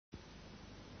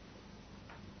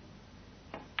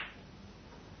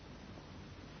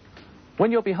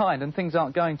When you're behind and things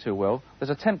aren't going too well, there's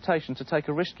a temptation to take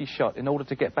a risky shot in order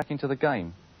to get back into the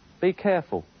game. Be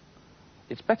careful.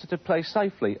 It's better to play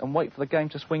safely and wait for the game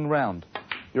to swing round.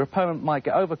 Your opponent might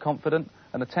get overconfident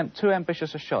and attempt too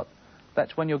ambitious a shot.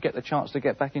 That's when you'll get the chance to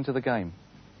get back into the game.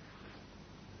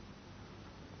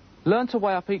 Learn to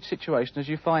weigh up each situation as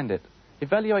you find it.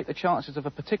 Evaluate the chances of a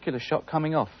particular shot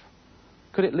coming off.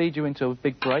 Could it lead you into a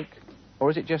big break, or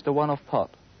is it just a one-off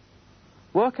pot?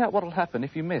 Work out what will happen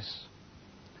if you miss.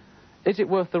 Is it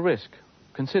worth the risk,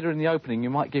 considering the opening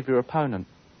you might give your opponent?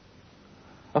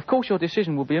 Of course, your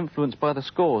decision will be influenced by the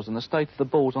scores and the state of the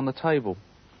balls on the table.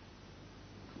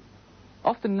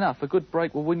 Often enough, a good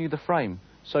break will win you the frame,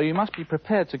 so you must be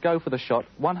prepared to go for the shot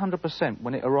 100%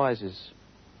 when it arises.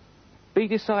 Be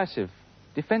decisive.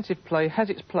 Defensive play has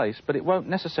its place, but it won't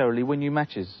necessarily win you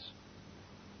matches.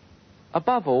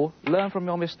 Above all, learn from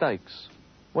your mistakes.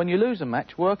 When you lose a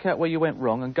match, work out where you went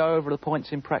wrong and go over the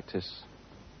points in practice.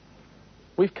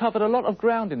 We've covered a lot of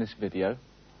ground in this video.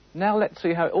 Now let's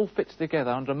see how it all fits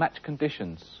together under match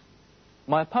conditions.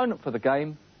 My opponent for the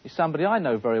game is somebody I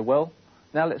know very well.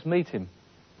 Now let's meet him.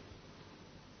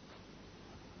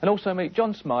 And also meet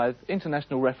John Smythe,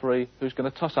 international referee, who's going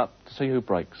to toss up to see who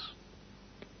breaks.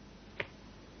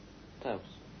 Tails.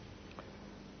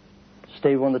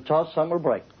 Steve won the toss, some will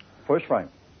break. First frame.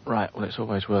 Right, well, it's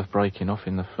always worth breaking off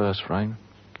in the first frame.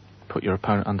 Put your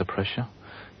opponent under pressure.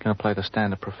 Going to play the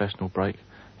standard professional break.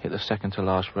 Hit the second to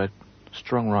last red.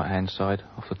 Strong right-hand side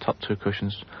off the top two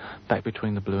cushions. Back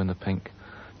between the blue and the pink.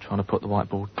 Trying to put the white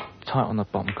ball tight on the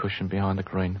bottom cushion behind the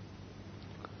green.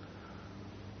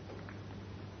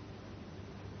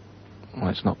 Well,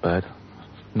 it's not bad.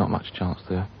 Not much chance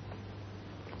there.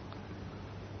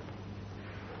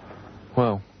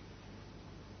 Well,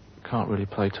 can't really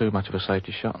play too much of a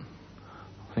safety shot.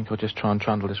 I think I'll just try and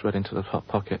trundle this red into the top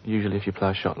pocket. Usually if you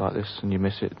play a shot like this and you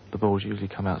miss it, the balls usually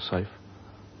come out safe.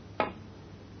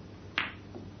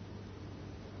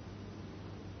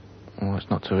 Well, it's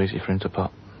not too easy for him to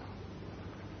pot.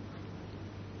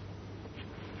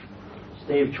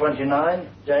 Steve 29,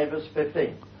 Davis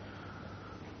 15.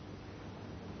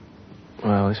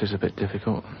 Well, this is a bit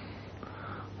difficult.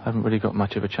 I haven't really got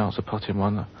much of a chance of potting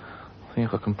one. I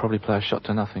think I can probably play a shot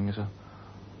to nothing as a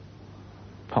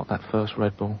pot that first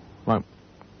red ball. Won't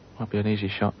be an easy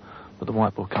shot, but the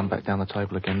white ball come back down the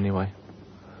table again anyway.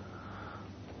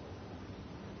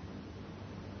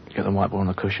 Get the white ball on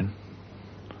the cushion.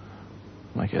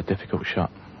 Make it a difficult shot.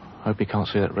 Hope he can't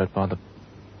see that red by the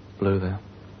blue there.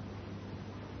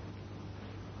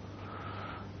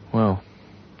 Well,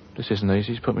 this isn't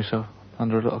easy. He's put myself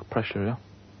under a lot of pressure here.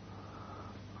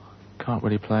 Can't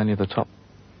really play any of the top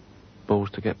balls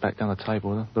to get back down the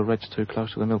table. The red's too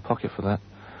close to the middle pocket for that.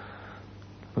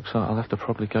 Looks like I'll have to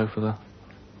probably go for the...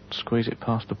 squeeze it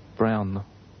past the brown.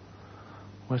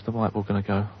 Where's the white ball going to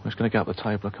go? It's going to go up the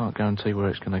table. I can't guarantee where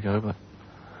it's going to go, but...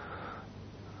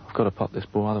 I've got to pop this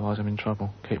ball, otherwise I'm in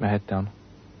trouble. Keep my head down.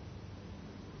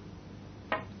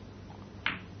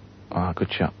 Ah,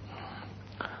 good shot.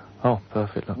 Oh,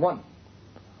 perfect, look. One.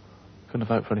 Couldn't have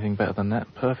hoped for anything better than that.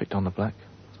 Perfect on the black.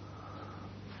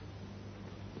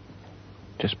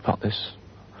 Just pop this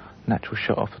natural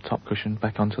shot off the top cushion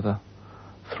back onto the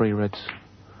three reds,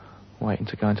 waiting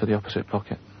to go into the opposite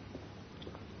pocket.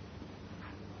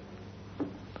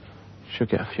 Should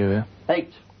get a few here. 8.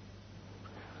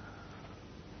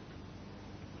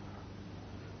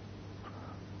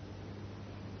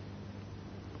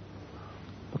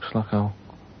 Looks like I'll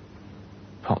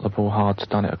pop the ball hard,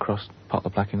 stun it across, pop the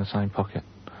black in the same pocket.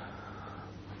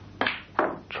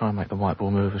 Try and make the white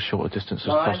ball move as short a distance as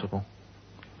 9. possible.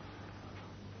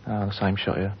 The same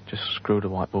shot here. Just screw the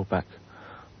white ball back.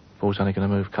 Ball's only going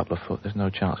to move a couple of foot. There's no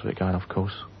chance of it going off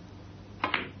course.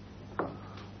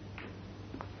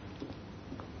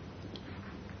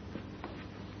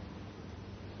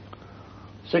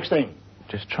 $16.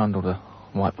 Just trundle the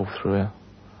white ball through here.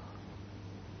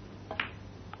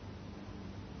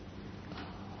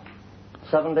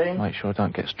 $17. Make sure I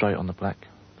don't get straight on the black,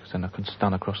 because then I can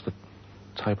stun across the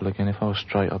table again. If I was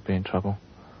straight, I'd be in trouble.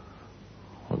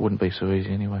 It wouldn't be so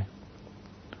easy anyway.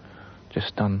 Just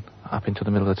stun up into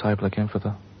the middle of the table again for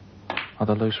the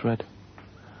other loose red.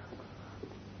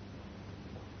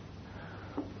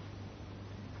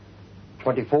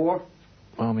 $24.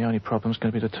 Well, my only problem's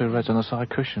going to be the two reds on the side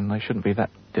cushion. They shouldn't be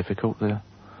that difficult.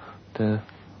 They're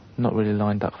not really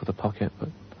lined up for the pocket, but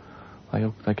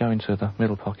they go into the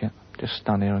middle pocket. Just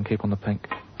stun here and keep on the pink.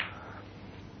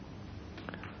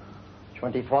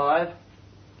 25.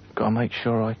 Got to make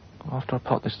sure after I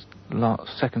pot this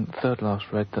third last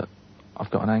red, that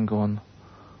I've got an angle on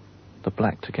the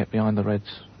black to get behind the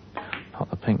reds.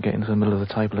 Pot the pink, get into the middle of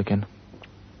the table again.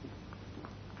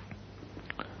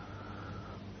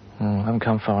 I haven't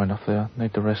come far enough there.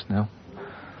 Need the rest now.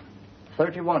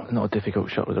 31. Not a difficult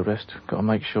shot with the rest. Got to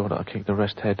make sure that I keep the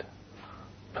rest head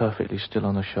perfectly still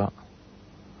on the shot.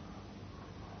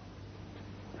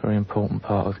 Very important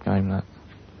part of the game, that.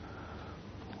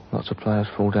 Lots of players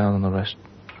fall down on the rest,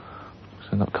 so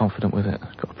they're not confident with it.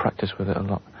 Got to practice with it a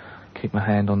lot. Keep my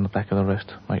hand on the back of the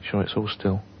rest. Make sure it's all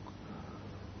still.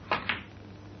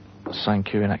 The same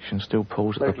cueing action, still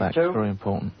pulls at the back. It's very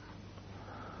important.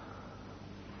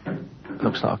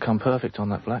 Looks like I've come perfect on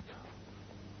that black.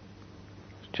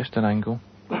 It's just an angle.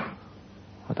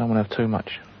 I don't want to have too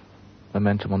much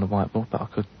momentum on the white ball, but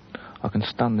I can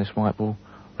stun this white ball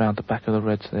round the back of the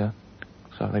reds there,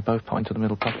 so they both pot into the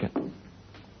middle pocket.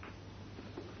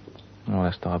 Oh,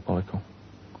 that's diabolical.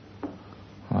 Oh,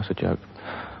 that's a joke.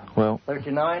 Well,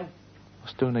 39. I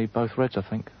still need both reds, I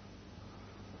think.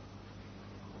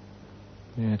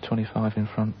 Yeah, 25 in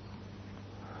front.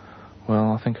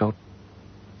 Well, I think I'll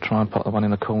try and pot the one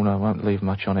in the corner. I won't leave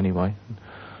much on anyway.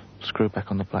 Screw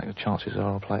back on the black. The chances are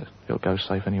I'll play it. It'll go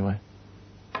safe anyway.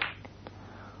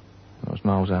 That was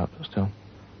miles out, but still.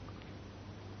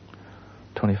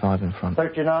 25 in front.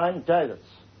 39, Davis.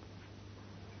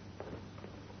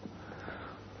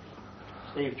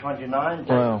 Steve, 29, Davis,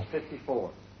 well,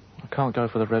 54. I can't go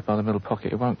for the red by the middle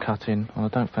pocket. It won't cut in, and I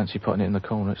don't fancy putting it in the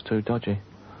corner. It's too dodgy.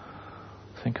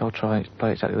 I think I'll try and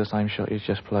play exactly the same shot he's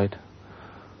just played.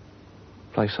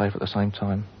 Play safe at the same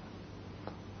time.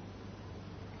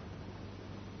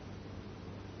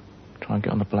 Try and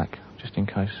get on the black, just in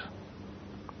case.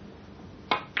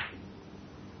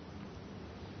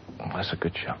 Oh, that's a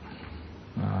good shot.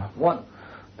 One.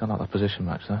 Don't like the position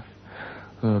much, though.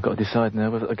 Oh, I've got to decide now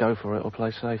whether to go for it or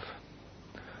play safe.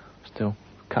 Still,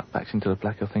 cutbacks into the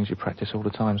black are things you practice all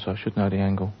the time, so I should know the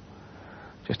angle.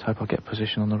 Just hope I get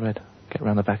position on the red. Get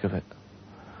round the back of it.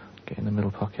 Get in the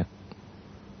middle pocket.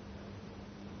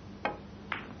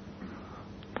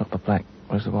 Got the black.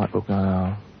 Where's the white ball going?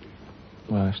 Oh,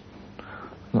 well, it's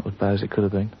not as bad as it could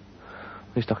have been.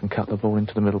 At least I can cut the ball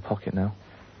into the middle pocket now.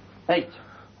 8.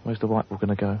 Where's the white ball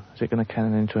going to go? Is it going to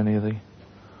cannon into any of the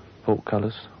port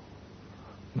colours?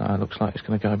 No, it looks like it's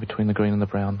going to go between the green and the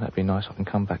brown. That'd be nice. I can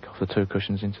come back off the two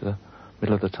cushions into the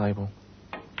middle of the table.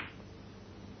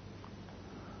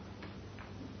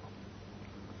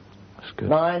 That's good.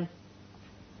 9.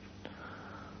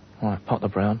 Right, pot the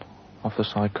brown off the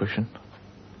side cushion.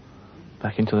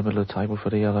 Back into the middle of the table for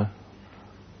the yellow.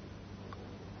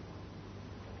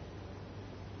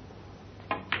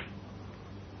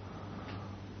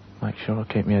 Make sure I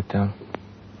keep my head down.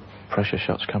 Pressure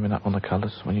shots coming up on the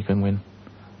colours when you can win.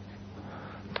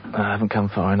 I haven't come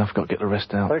far enough. Got to get the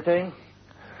rest out. 13.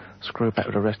 Screw back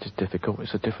with the rest is difficult.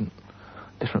 It's a different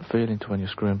feeling to when you're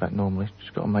screwing back normally.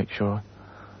 Just got to make sure I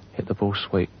hit the ball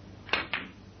sweet.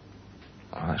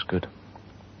 Oh, that's good.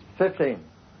 15.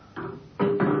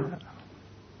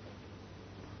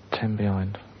 10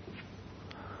 behind.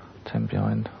 10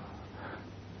 behind.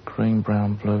 Green,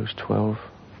 brown, blues, 12.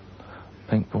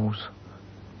 Pink balls.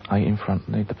 8 in front.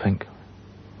 Need the pink.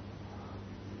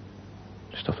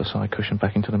 Just off the side cushion,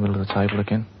 back into the middle of the table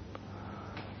again.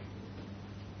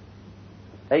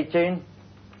 18.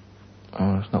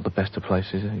 Oh, it's not the best of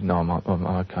places. No, I'm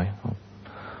okay. I'll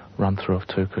run through off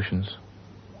two cushions.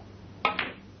 Yeah,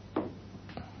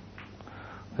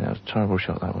 it was a terrible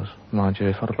shot, that was. Mind you,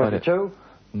 if I'd have played it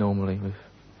normally with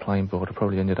plain board, I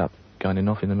probably ended up going in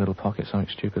off in the middle pocket,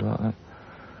 something stupid like that.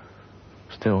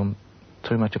 Still, I'm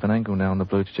too much of an angle now on the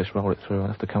blue to just roll it through. I'd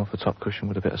have to come off the top cushion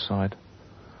with a bit of side.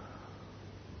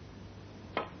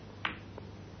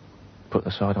 Put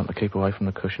the side on to keep away from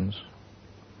the cushions.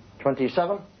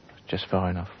 27. Just far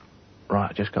enough.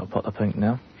 Right, just got to pot the pink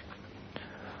now.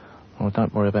 Well,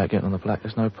 don't worry about getting on the black.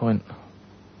 There's no point.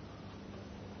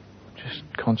 Just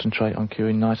concentrate on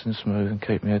cueing nice and smooth and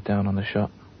keep my head down on the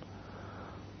shot.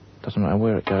 Doesn't matter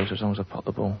where it goes as long as I pot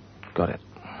the ball. Got it.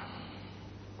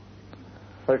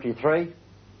 33.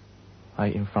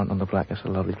 8 in front on the black. That's a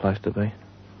lovely place to be.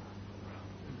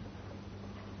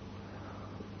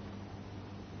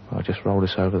 I'll just roll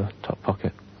this over the top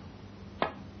pocket.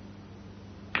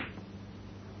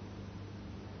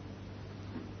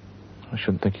 I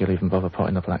shouldn't think he'll even bother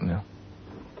potting the black now.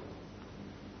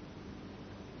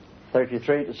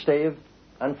 33 to Steve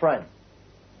and Frank.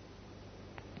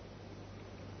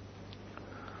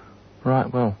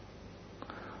 Right, well,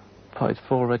 potted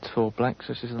 4 reds, 4 blacks.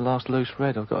 This is the last loose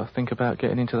red. I've got to think about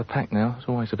getting into the pack now. It's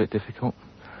always a bit difficult.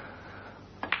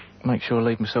 Make sure I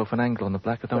leave myself an angle on the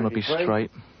black. I don't want to be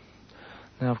straight.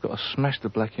 Now I've got to smash the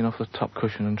black in off the top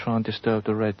cushion and try and disturb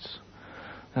the reds.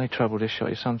 The only trouble with this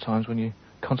shot is sometimes when you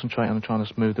concentrate on trying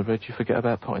to smooth the reds, you forget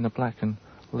about potting the black and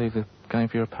leave the game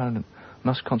for your opponent.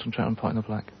 Must concentrate on potting the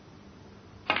black.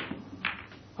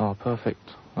 Oh, perfect.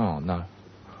 Oh, no.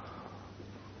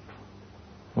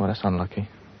 Well, that's unlucky.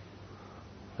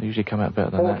 They usually come out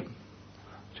better than that.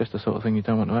 Just the sort of thing you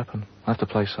don't want to happen. I have to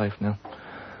play safe now.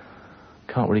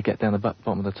 Can't really get down the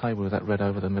bottom of the table with that red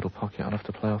over the middle pocket. I'll have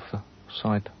to play off the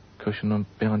side cushion and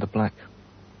behind the black.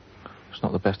 It's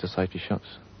not the best of safety shots.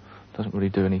 Doesn't really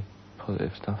do any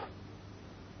positive stuff.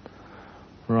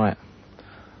 Right.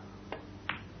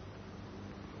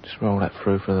 Just roll that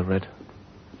through for the red.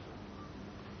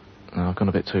 No, I've gone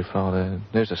a bit too far there.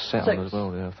 There's a set on as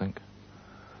well there, I think.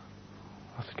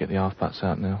 I have to get the half butts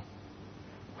out now.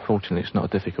 Fortunately, it's not a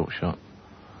difficult shot.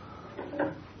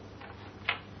 I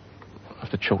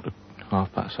have to chalk the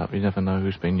half butts up. You never know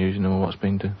who's been using them or what's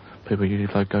been done. People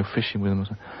usually go fishing with them or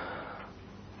something.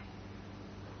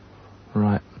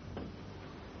 Right.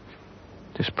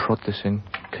 Just prod this in.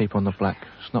 Keep on the black.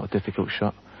 It's not a difficult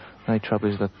shot. The only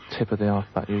trouble is the tip of the half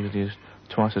butt usually is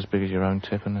twice as big as your own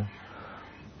tip, and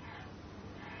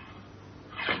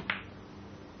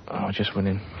oh, just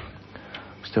winning.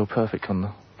 Still perfect on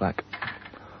the black.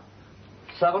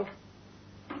 7.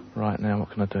 Right, now what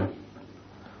can I do?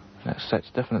 That set's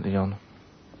definitely on.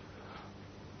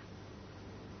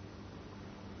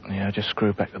 Yeah, just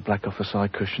screw back the black off the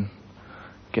side cushion.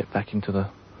 Get back into the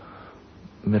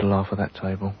middle half of that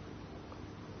table.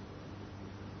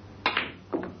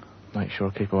 Make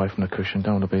sure I keep away from the cushion.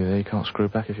 Don't want to be there. You can't screw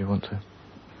back if you want to.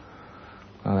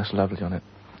 Oh, that's lovely on it.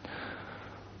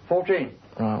 14.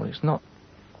 Right, well, it's not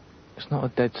a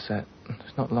dead set.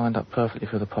 It's not lined up perfectly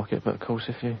for the pocket, but of course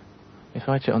if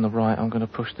I hit it on the right, I'm going to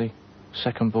push the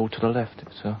second ball to the left.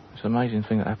 It's an amazing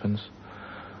thing that happens.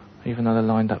 Even though they're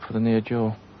lined up for the near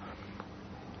jaw.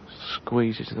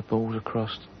 Squeeze it to the balls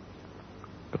across.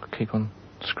 Got to keep on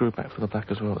screw back for the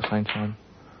black as well at the same time.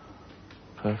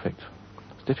 Perfect.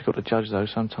 It's difficult to judge though.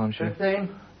 Sometimes you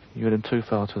get them too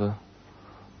far to the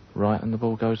right and the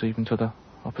ball goes even to the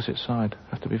opposite side.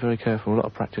 Have to be very careful. A lot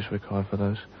of practice required for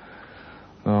those.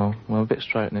 Oh, well, I'm a bit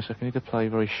straight in this. I can either play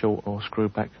very short or screw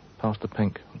back past the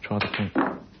pink. I'll try the pink.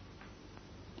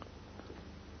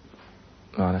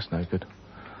 No, that's no good.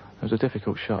 It was a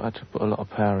difficult shot. I had to put a lot of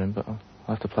power in, but I'll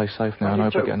have to play safe now and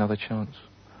hope I get another chance.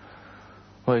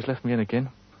 Well, he's left me in again.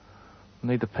 I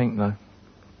need the pink, though.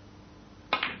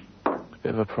 A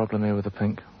bit of a problem here with the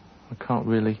pink. I can't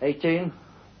really... 18.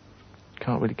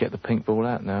 Can't really get the pink ball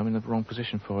out now. I'm in the wrong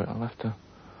position for it. I'll have to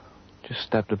just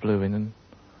stab the blue in and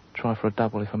try for a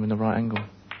double if I'm in the right angle.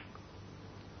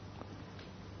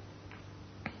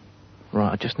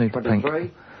 Right, I just need 23. The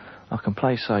pink. I can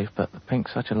play safe, but the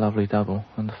pink's such a lovely double,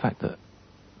 and the fact that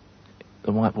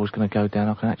the white ball's going to go down,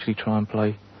 I can actually try and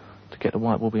play to get the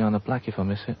white ball behind the black if I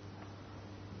miss it.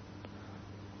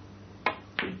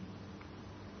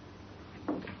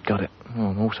 Got it. Oh,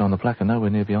 I'm also on the black and nowhere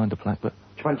near behind the black, but...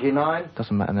 29.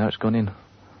 Doesn't matter now, it's gone in.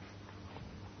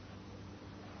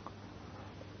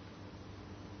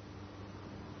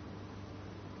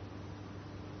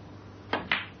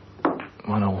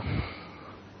 One all.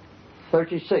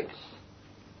 36.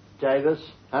 Davis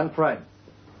and frame.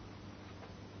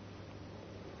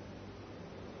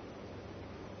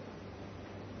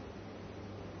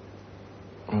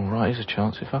 All right, here's a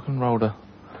chance. If I can roll the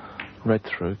red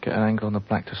through, get an angle on the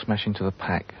black to smash into the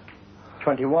pack.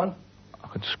 21. I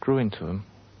could screw into them,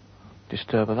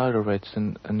 disturb a load of reds,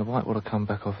 and the white will have come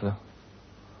back off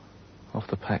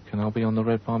the pack, and I'll be on the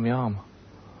red by my arm.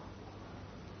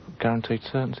 Guaranteed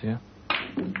certainty, yeah?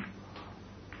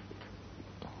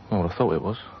 Well, I thought it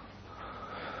was.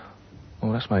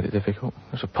 Well, that's made it difficult.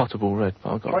 It's a potable red,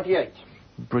 but I've got 28.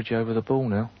 to bridge over the ball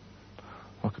now.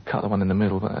 I could cut the one in the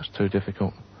middle, but that's too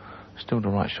difficult. Still the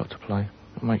right shot to play.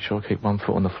 I'll make sure I keep one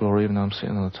foot on the floor even though I'm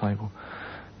sitting on the table.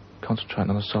 Concentrating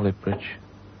on a solid bridge.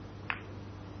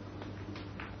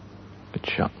 Good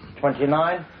shot.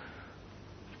 29.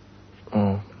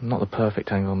 Oh, not the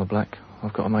perfect angle on the black.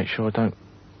 I've got to make sure I don't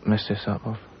mess this up.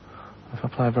 If I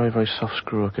play a very, very soft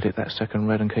screw, I could hit that second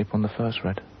red and keep on the first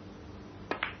red.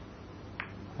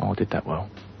 Oh, I did that well.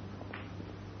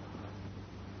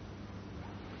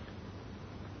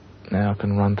 Now I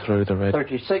can run through the red.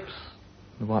 36.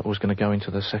 The white ball's going to go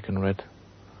into the second red.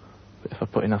 But if I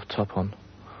put enough top on,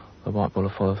 the white ball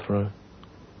will follow through.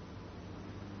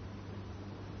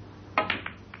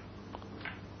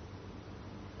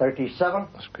 $37.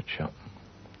 That's a good shot.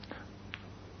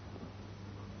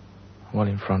 Well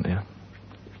in front here.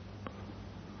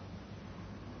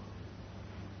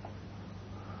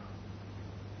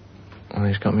 And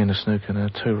he's got me in the snooker now.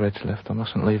 2 reds left. I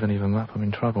mustn't leave any of them up. I'm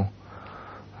in trouble.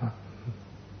 I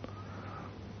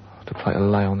have to play a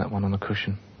lay on that one on the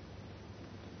cushion.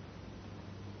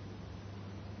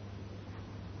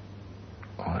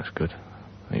 that's good.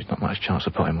 There's not much chance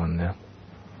of putting one there.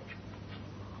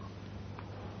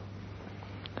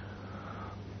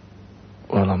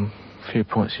 Well, I'm a few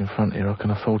points in front here. I can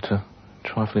afford to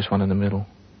try for this one in the middle.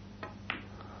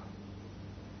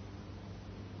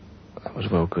 That was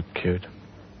well good cued.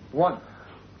 1.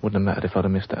 Wouldn't have mattered if I'd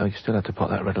have missed it. You still had to put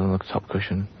that red on the top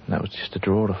cushion. And that was just to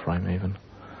draw the frame even.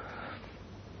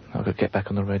 I've got to get back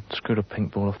on the red, screw the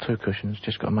pink ball off 2 cushions.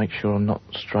 Just got to make sure I'm not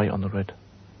straight on the red.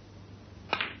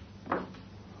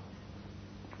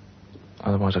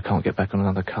 Otherwise I can't get back on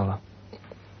another colour.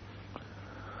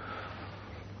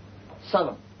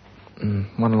 7.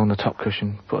 One along the top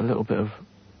cushion. Put a little bit of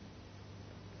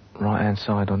right-hand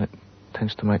side on it.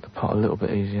 Tends to make the pot a little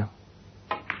bit easier.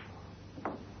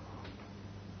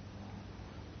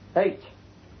 8.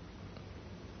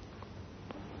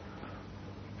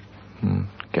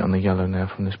 Get on the yellow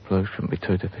now from this blue. Shouldn't be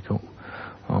too difficult.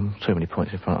 Too many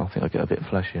points in front. I think I'll get a bit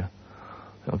flashier.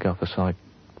 I'll go off the side,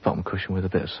 bottom cushion with a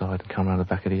bit of side and come around the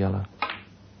back of the yellow.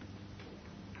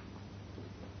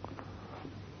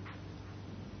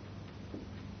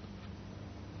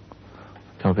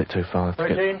 Come a bit too far.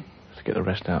 13. To get the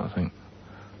rest out, I think.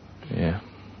 Yeah.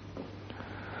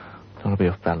 Don't want to be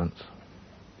off balance.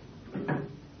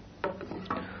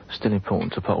 Still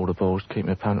important to put all the balls to keep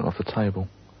my opponent off the table.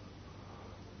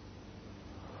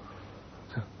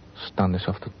 To stun this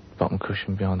off the bottom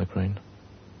cushion behind the green.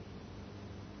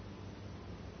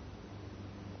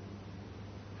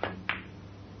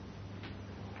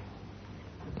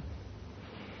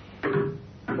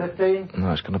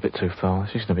 No, it's gone a bit too far.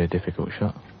 This is going to be a difficult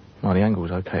shot. Well, the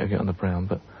angle's okay to get on the brown,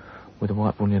 but with the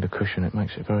white ball near the cushion, it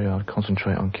makes it very hard.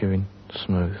 Concentrate on cueing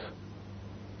smooth.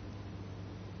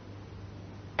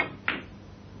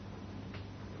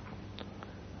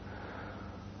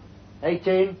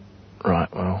 $18. Right,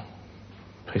 well,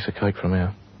 piece of cake from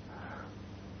here.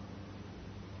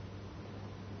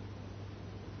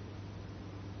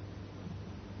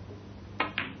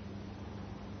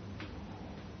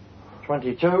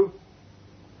 $22.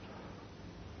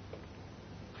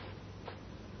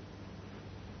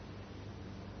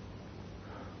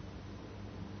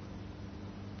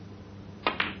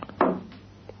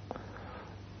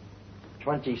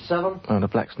 $27. Well, the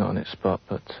black's not on its spot,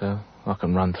 but I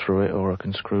can run through it or I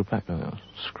can screw back. I'll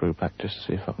screw back just to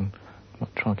see if I can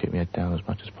try and keep my head down as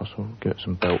much as possible. Give it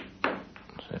some belt.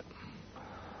 That's it.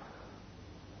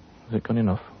 Has it gone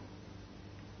enough?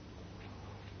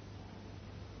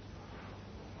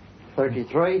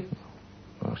 33.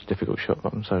 Well, it's a difficult shot,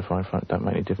 but I'm so far in front, it don't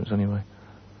make any difference anyway.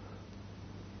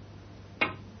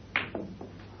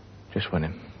 Just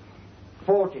winning.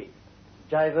 40.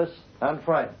 Davis and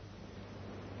frame.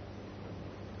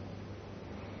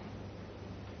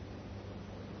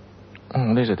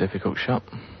 Oh, it is a difficult shot.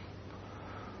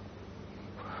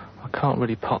 I can't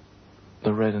really pop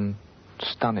the red and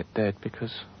stun it dead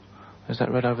because there's that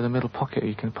red over the middle pocket.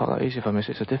 You can pop that easy if I miss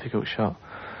it. It's a difficult shot.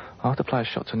 I have to play a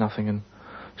shot to nothing and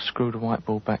screw the white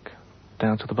ball back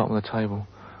down to the bottom of the table.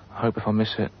 I hope if I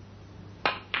miss it,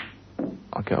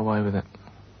 I'll get away with it.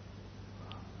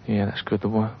 Yeah, that's good.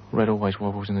 The red always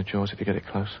wobbles in the jaws if you get it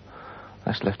close.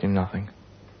 That's left him nothing.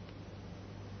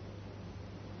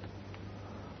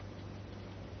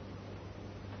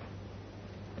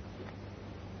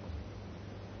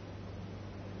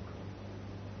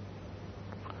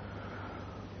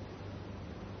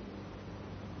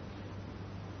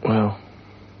 Well,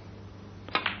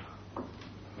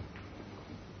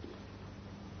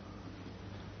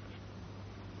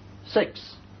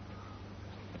 6.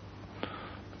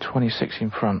 26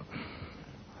 in front.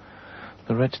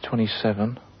 The red's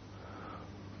 27.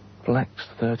 Black's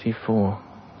 34.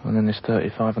 And then there's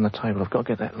 35 on the table. I've got to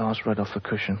get that last red off the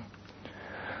cushion.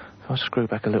 If I screw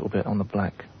back a little bit on the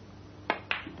black,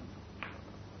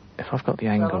 if I've got the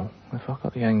angle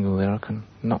there, I can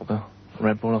knock the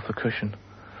red ball off the cushion.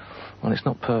 Well, it's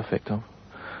not perfect.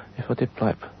 If I did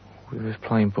play it with this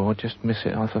plain board, just miss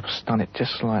it. I'll have to stun it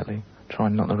just slightly. Try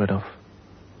and knock the red off.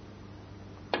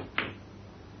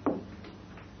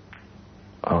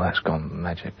 Oh, that's gone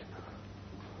magic.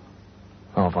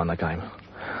 Oh, I've won the game.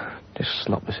 Just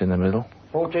slop this in the middle.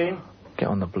 14. Get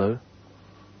on the blue.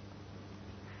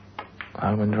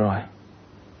 Home and dry.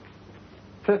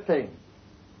 15.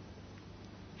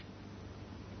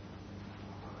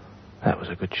 That was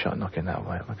a good shot, knocking that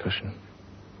away at my cushion.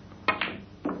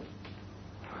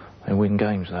 They win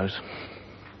games, those.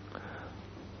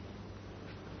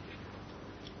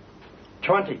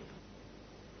 20.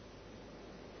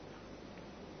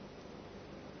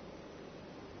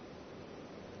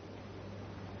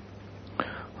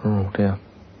 Oh, dear.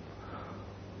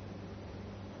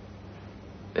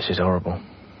 This is horrible.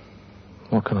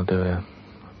 What can I do here?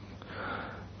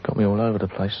 Got me all over the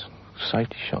place.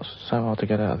 Safety shots. So hard to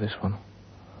get out of this one.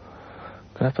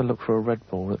 Gonna have to look for a red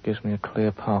ball that gives me a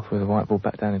clear path with the white ball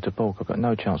back down into baulk. I've got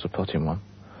no chance of potting one.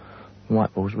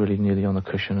 White ball's really nearly on the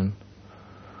cushion and...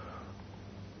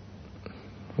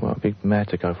 Well, I'd be mad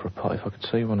to go for a pot if I could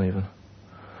see one even.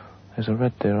 There's a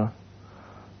red there.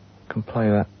 I can play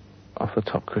that off the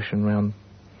top cushion round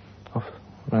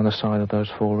the side of those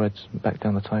 4 reds and back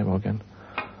down the table again.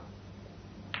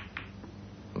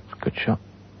 Good shot.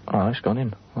 Oh, it's gone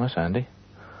in. Nice, Andy.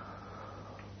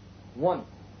 1.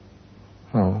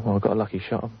 Oh, well, I got a lucky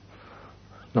shot.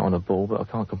 Not on the ball, but I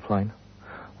can't complain.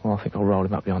 Well, I think I'll roll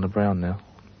him up behind the brown now.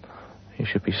 He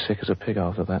should be sick as a pig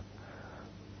after that.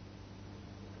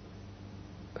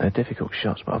 They're difficult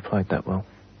shots, but I played that well.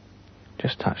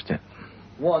 Just touched it.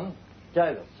 1.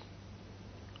 Davis.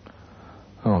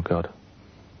 Oh, God.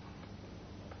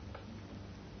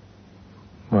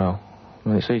 Well, I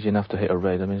mean, it's easy enough to hit a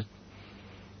red. I mean, there's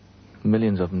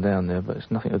millions of them down there, but it's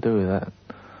nothing to do with that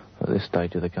at this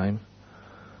stage of the game.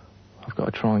 I've got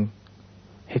to try and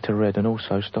hit a red and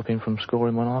also stop him from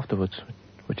scoring one afterwards,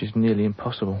 which is nearly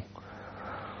impossible.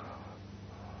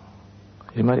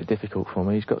 He's made it difficult for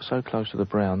me. He's got so close to the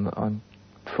brown that I'm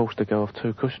forced to go off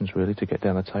 2 cushions, really, to get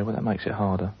down the table. That makes it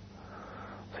harder.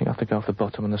 I think I have to go off the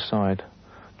bottom and the side,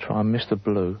 try and miss the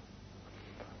blue.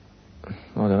 I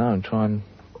don't know, and try and...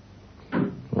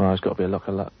 Well, there's got to be a lot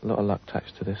of luck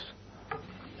attached to this.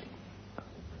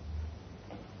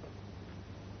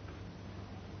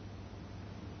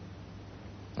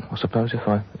 I suppose if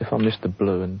I miss the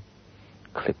blue and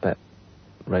clip that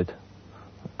red,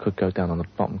 I could go down on the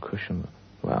bottom cushion.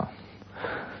 But, well,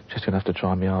 just going to have to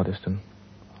try my hardest and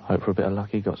hope for a bit of luck.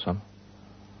 He got some.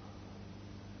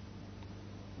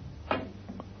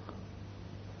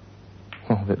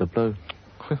 Oh, a bit of the blue.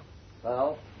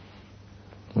 Well.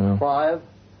 Well. 5.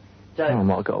 Davis. Oh, I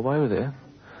might have got away with it.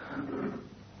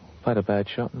 Played a bad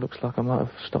shot. Looks like I might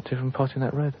have stopped you from potting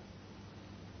that red.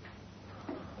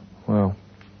 Well.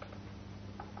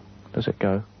 Does it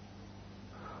go?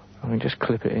 I mean, just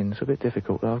clip it in. It's a bit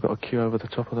difficult, though. I've got a cue over the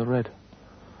top of the red.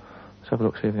 Let's have a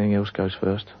look, see if anything else goes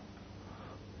first.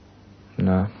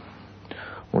 No.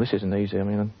 Well, this isn't easy. I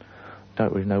mean, I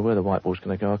don't really know where the white ball's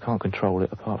going to go. I can't control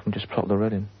it apart from just plop the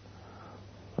red in.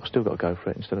 I've still got to go for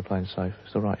it instead of playing safe.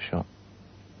 It's the right shot.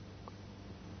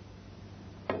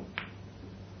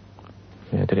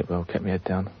 Yeah, did it well. Kept my head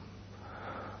down.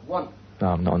 1. No,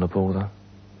 I'm not on the ball, though.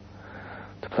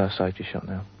 To play a safety shot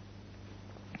now.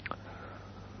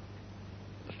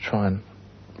 Try and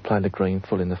play the green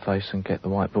full in the face and get the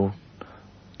white ball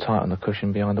tight on the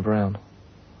cushion behind the brown.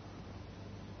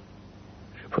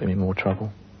 Should put him in more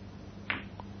trouble.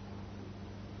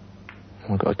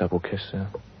 I've got a double kiss there.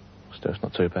 Still, it's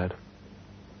not too bad.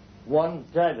 1.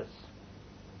 Davis.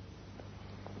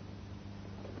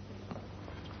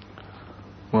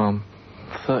 Well, I'm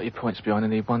 30 points behind. I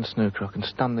need 1 snooker. I can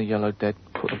stun the yellow dead,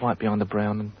 put the white behind the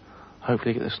brown, and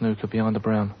hopefully get the snooker behind the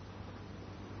brown.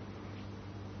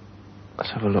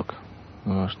 Let's have a look.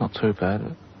 Well, it's not too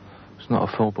bad. It's not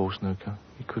a 4-ball snooker.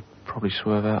 You could probably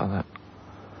swerve out of that.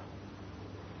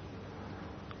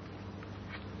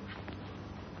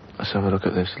 Let's have a look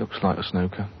at this. Looks like a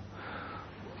snooker.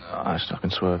 I can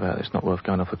swerve out. It's not worth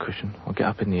going off the cushion. I'll get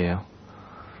up in the air.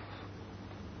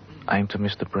 Aim to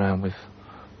miss the brown with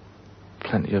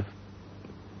plenty of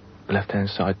left-hand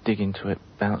side. Dig into it.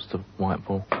 Bounce the white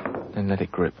ball. Then let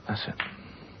it grip. That's it.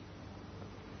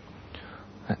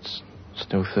 That's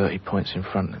still 30 points in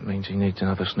front. That means he needs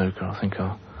another snooker. I think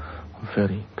I'm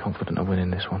fairly confident of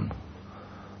winning this one.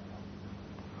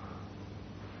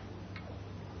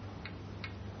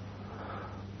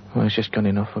 Well, it's just gone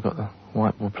enough. I've got the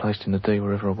white ball placed in the D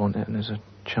wherever I want it, and there's a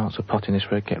chance of potting this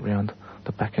red, get round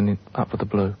the back and up with the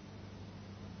blue.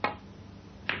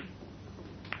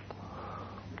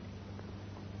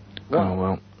 Oh,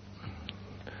 well.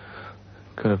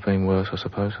 Could have been worse, I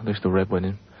suppose. At least the red went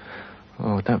in.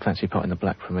 Oh, I don't fancy potting the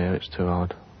black from here. It's too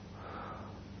hard.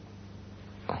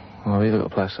 Oh, I've either got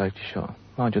to play a safety shot.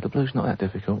 Mind you, the blue's not that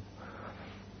difficult.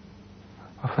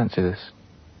 I fancy this.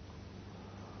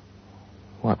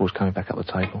 White ball's coming back up the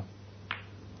table.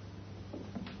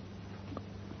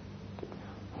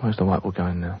 Where's the white ball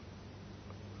going now?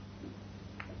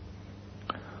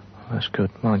 Oh, that's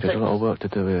good. Mind you, there's a lot of work to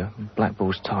do here. Black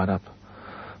ball's tied up.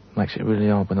 Makes it really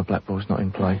hard when the black ball's not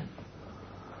in play.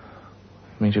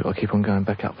 Means you've got to keep on going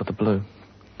back up for the blue.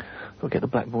 Got to get the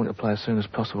black ball into play as soon as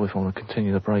possible if I want to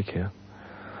continue the break here.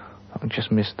 I can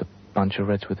just miss the bunch of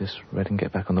reds with this red and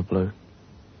get back on the blue.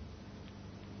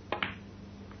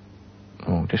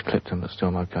 Oh, just clipped him, but still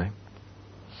I'm okay.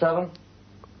 7.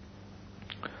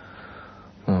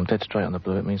 Well, I'm dead straight on the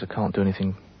blue. It means I can't do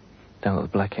anything down at the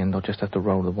black end. I'll just have to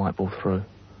roll the white ball through.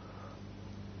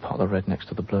 Pot the red next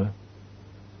to the blue.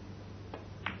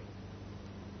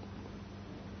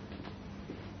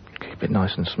 Keep it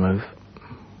nice and smooth.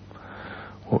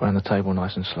 Walk around the table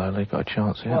nice and slowly. Got a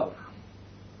chance here. Well.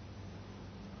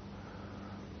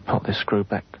 Pop this screw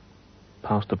back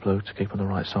past the blue to keep on the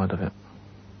right side of it.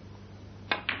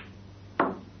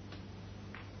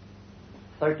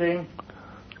 13.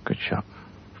 Good shot.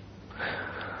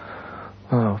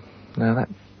 Oh, now that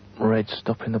red's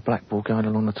stopping the black ball going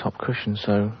along the top cushion,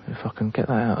 so if I can get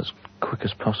that out as quick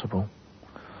as possible.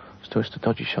 Still, it's a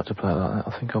dodgy shot to play like that.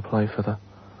 I think I'll play for the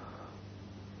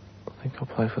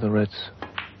reds.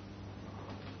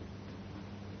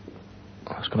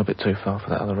 Oh, it's gone a bit too far for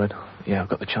that other red. Yeah, I've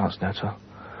got the chance now to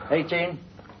 18.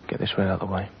 get this red out of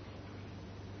the way.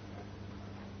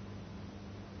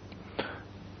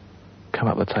 Come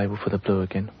up the table for the blue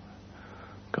again.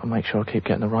 Got to make sure I keep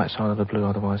getting the right side of the blue,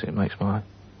 otherwise it makes my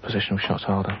positional shots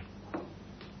harder.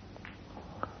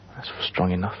 That's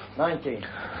strong enough. 19.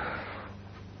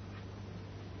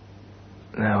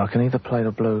 Now, I can either play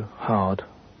the blue hard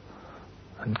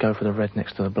and go for the red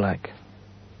next to the black.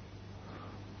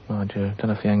 Mind you, don't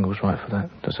know if the angle's right for that.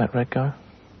 Does that red go?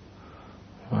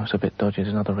 Well, it's a bit dodgy.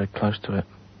 There's another red close to it.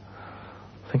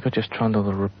 I think I just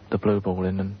trundle the blue ball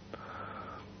in and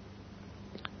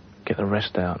get the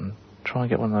rest out and try and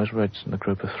get one of those reds in the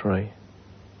group of three.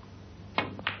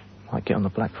 Might get on the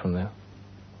black from there.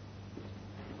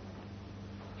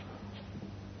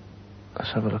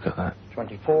 Let's have a look at that.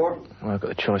 24. Well, I've got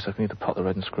the choice. I can either pop the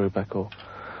red and screw back, or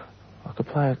I could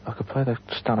play the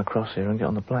stun across here and get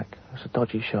on the black. It's a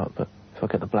dodgy shot, but if I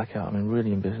get the black out, I'm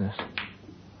really in business.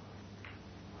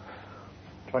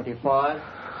 25.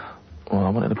 Well, I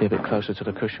wanted to be a bit closer to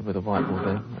the cushion with the white ball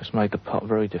there. It's made the putt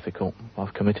very difficult.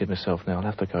 I've committed myself now. I'll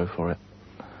have to go for it.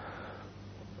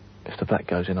 If the black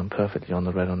goes in, I'm perfectly on the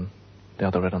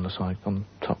other red on the side, on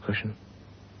the top cushion.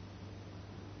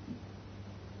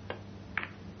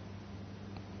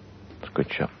 It's a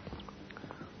good shot.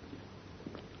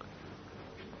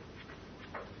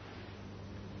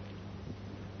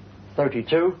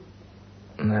 $32.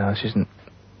 No, this isn't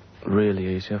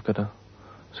really easy.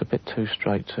 It's a bit too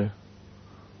straight to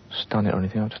stun it or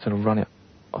anything. I'm just going to run it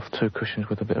off two cushions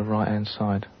with a bit of right-hand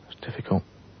side. It's difficult.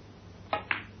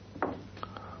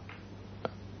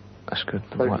 That's good.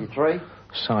 The 33. right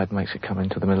side makes it come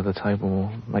into the middle of the table,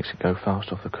 or makes it go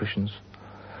fast off the cushions.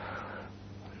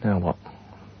 Now what?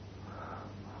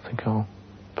 I think I'll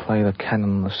play the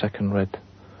cannon on the second red.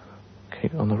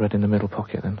 Keep on the red in the middle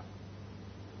pocket then.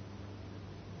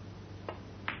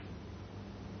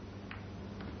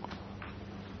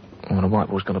 Well, the white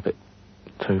ball's gone a bit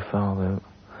too far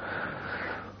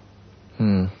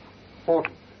there. 40.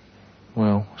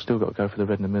 Well, still got to go for the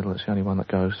red in the middle. It's the only one that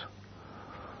goes.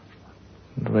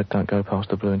 The red don't go past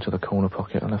the blue into the corner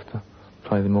pocket. I'll have to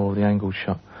play more of the angled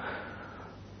shot.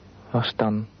 I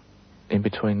stun in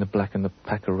between the black and the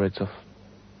pack of reds off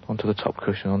onto the top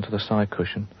cushion, onto the side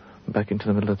cushion, and back into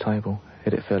the middle of the table.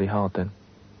 Hit it fairly hard then.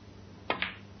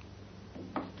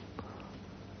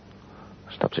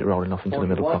 Stops it rolling off into the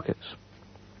middle pockets.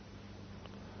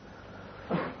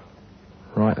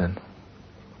 Right then.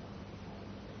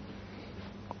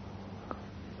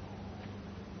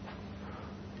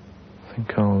 I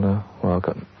think I'll, I've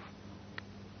got...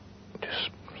 just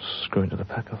screw into the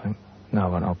pack, I think. No, I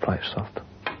won't. I'll play it soft.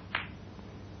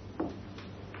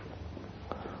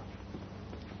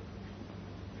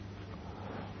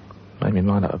 Made me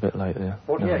mind up a bit late there.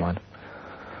 48. Never mind.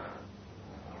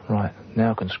 Right,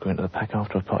 now I can screw into the pack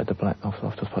after I've potted the black, after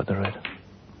I've potted the red.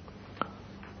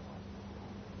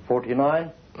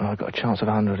 49. I've got a chance of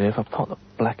 100 here. If I pot the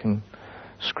black and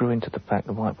screw into the pack,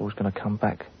 the white ball's going to come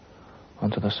back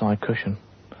onto the side cushion.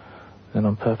 Then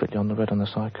I'm perfectly on the red on the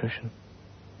side cushion.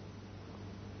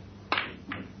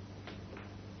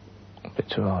 A bit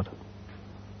too hard.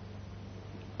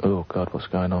 Oh, God, what's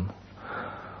going on?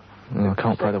 I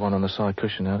can't play the one on the side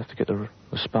cushion now. I have to get the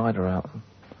spider out.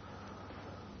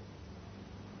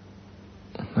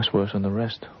 That's worse than the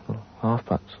rest. Half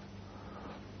putts.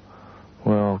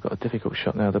 Well, I've got a difficult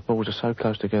shot now. The balls are so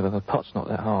close together. The putt's not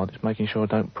that hard. It's making sure I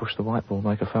don't push the white ball,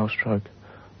 make a foul stroke.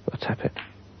 Got to tap it.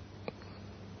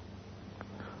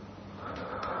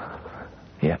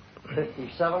 Yeah.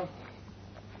 57.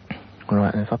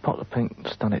 Right, and if I pop the pink and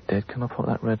stun it dead, can I pop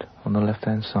that red on the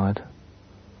left-hand side?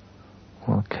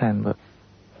 Well, I can, but...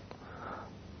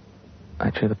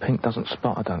 actually, the pink doesn't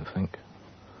spot, I don't think.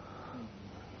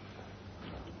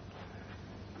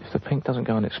 If the pink doesn't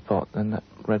go on its spot, then that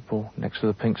red ball next to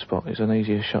the pink spot is an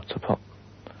easier shot to pop.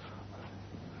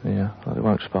 Yeah, well, it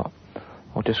won't spot.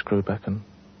 I'll just screw back and...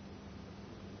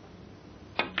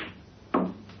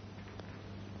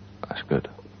 That's good.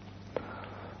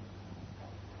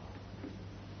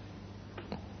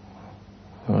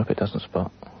 I hope it doesn't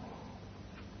spot.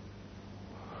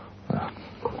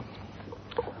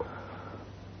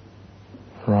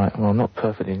 Right, well, I'm not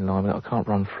perfectly in line with it. I can't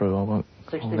run through. I'll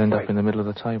end up in the middle of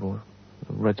the table.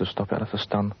 The reds will stop it. I'd have to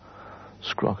stun.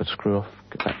 I could screw off,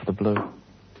 get back for the blue.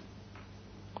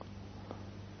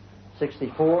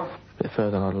 64. A bit further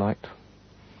than I'd liked.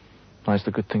 That's the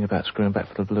good thing about screwing back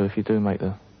for the blue. If you do make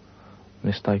the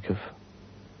mistake of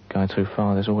going too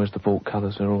far, there's always the baulk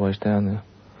colours. They're always down there.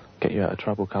 Get you out of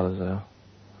trouble colours there.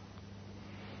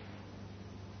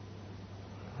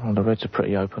 Well, the reds are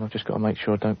pretty open. I've just got to make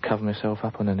sure I don't cover myself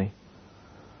up on any.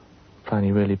 Play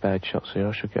any really bad shots here,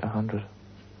 I should get 100.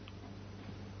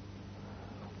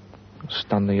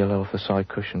 Stun the yellow off the side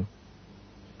cushion.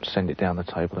 Send it down the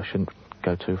table. I shouldn't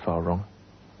go too far wrong.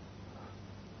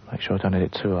 Make sure I don't hit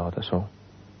it too hard, that's all.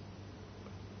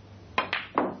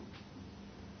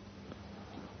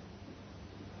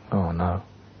 Oh, no.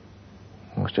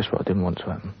 Well, it's just what I didn't want to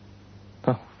happen.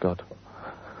 Oh, God.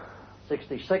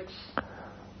 66.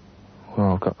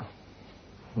 Well,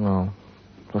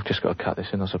 I've just got to cut this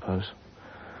in, I suppose.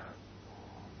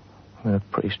 I'm in a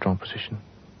pretty strong position.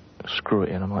 Screw it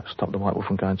in, I might stop the white ball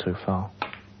from going too far.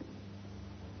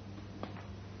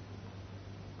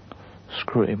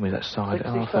 Screw it in with that side.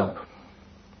 Oh, I felt...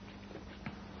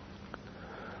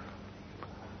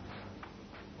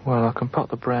 Well, I can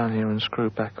pop the brown here and screw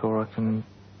back, or I can...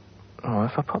 Oh,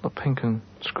 if I pop the pink and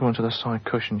screw onto the side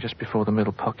cushion just before the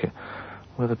middle pocket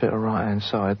with a bit of right-hand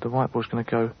side, the white ball's going to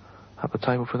go up the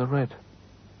table for the red.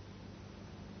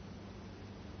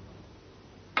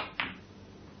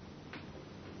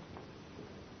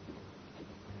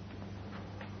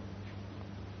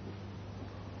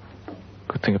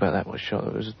 Good thing about that was shot.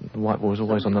 The white ball was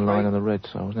always on the line of the red,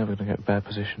 so I was never going to get a bad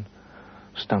position.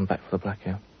 Stand back for the black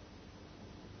here.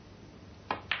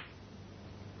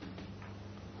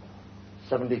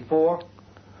 74.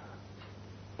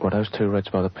 Well, those two reds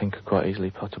by the pink are quite easily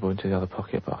pottable into the other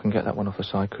pocket, but I can get that one off the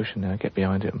side cushion now, get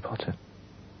behind it and pot it.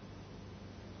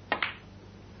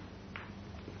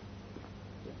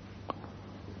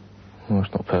 Oh,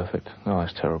 it's not perfect. Oh,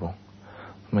 that's terrible.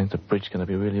 It means the bridge's going to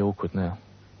be really awkward now.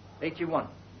 81.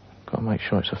 Got to make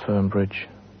sure it's a firm bridge.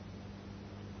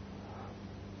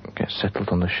 Get settled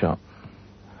on the shot.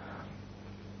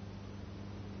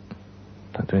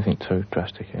 Don't do anything too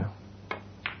drastic here.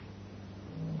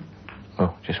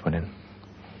 Oh, just went in.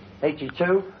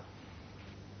 82.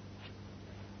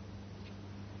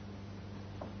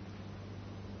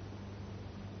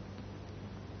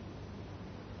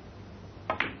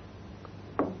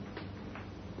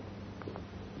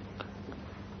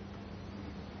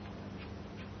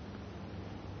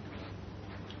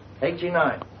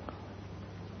 $89.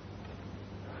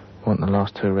 Want the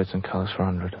last two reds and colours for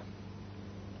 100.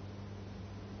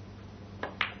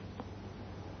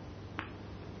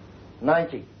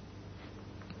 $90.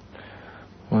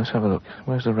 Well, let's have a look.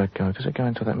 Where's the red go? Does it go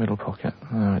into that middle pocket?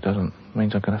 No, it doesn't. It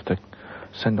means I'm going to have to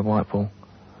send the white ball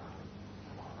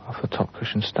off the top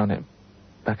cushion, stun it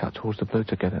back up towards the blue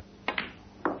to get it.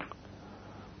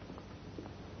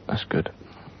 That's good.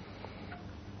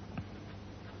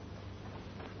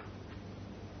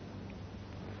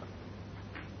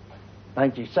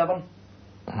 $97.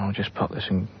 I'll just pop this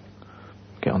and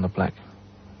get on the black.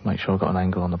 Make sure I've got an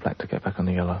angle on the black to get back on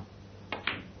the yellow.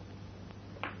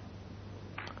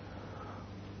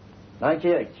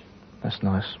 98. That's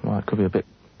nice. Well, it could be a bit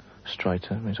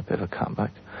straighter. It means a bit of a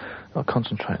cutback. I'll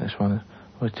concentrate on this one. It's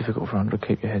always difficult for 100.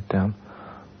 Keep your head down.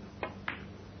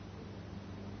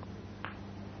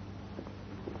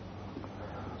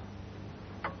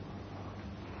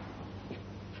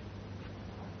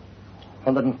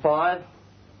 $105.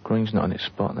 Green's not in its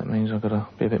spot. That means I've got to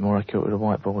be a bit more accurate with the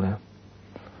white ball now.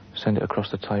 Send it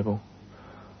across the table.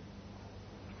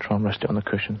 Try and rest it on the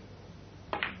cushion.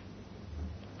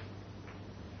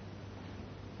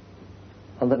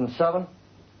 107.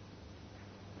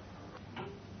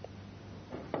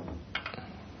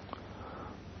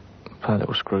 Play a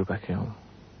little screw back here.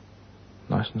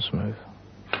 Nice and smooth.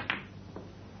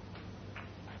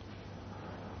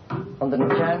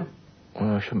 110. Well,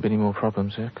 there shouldn't be any more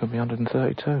problems here. Could be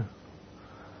 132.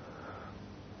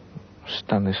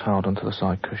 Stand this hard onto the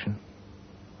side cushion.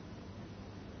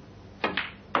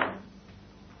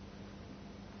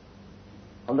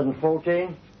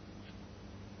 $114.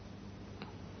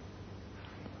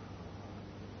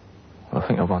 Well, I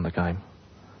think I've won the game.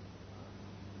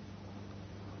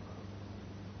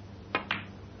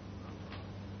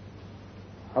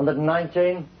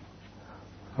 $119.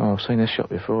 Oh, I've seen this shot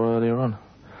before earlier on.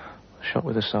 Shot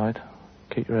with the side.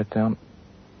 Keep your head down.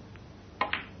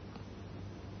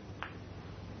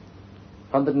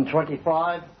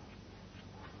 125.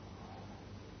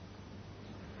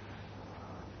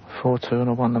 4-2 and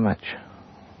I won the match.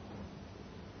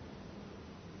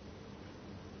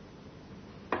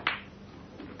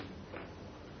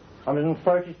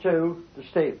 $132 to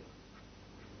Steve.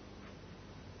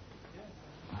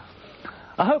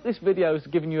 I hope this video has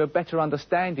given you a better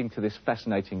understanding to this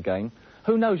fascinating game.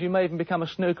 Who knows, you may even become a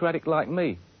snooker addict like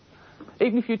me.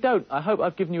 Even if you don't, I hope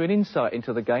I've given you an insight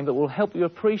into the game that will help you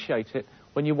appreciate it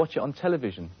when you watch it on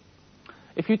television.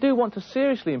 If you do want to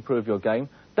seriously improve your game,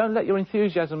 don't let your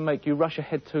enthusiasm make you rush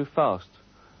ahead too fast.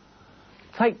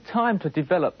 Take time to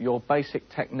develop your basic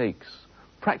techniques.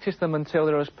 Practice them until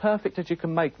they're as perfect as you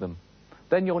can make them.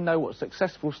 Then you'll know what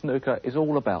successful snooker is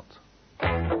all about.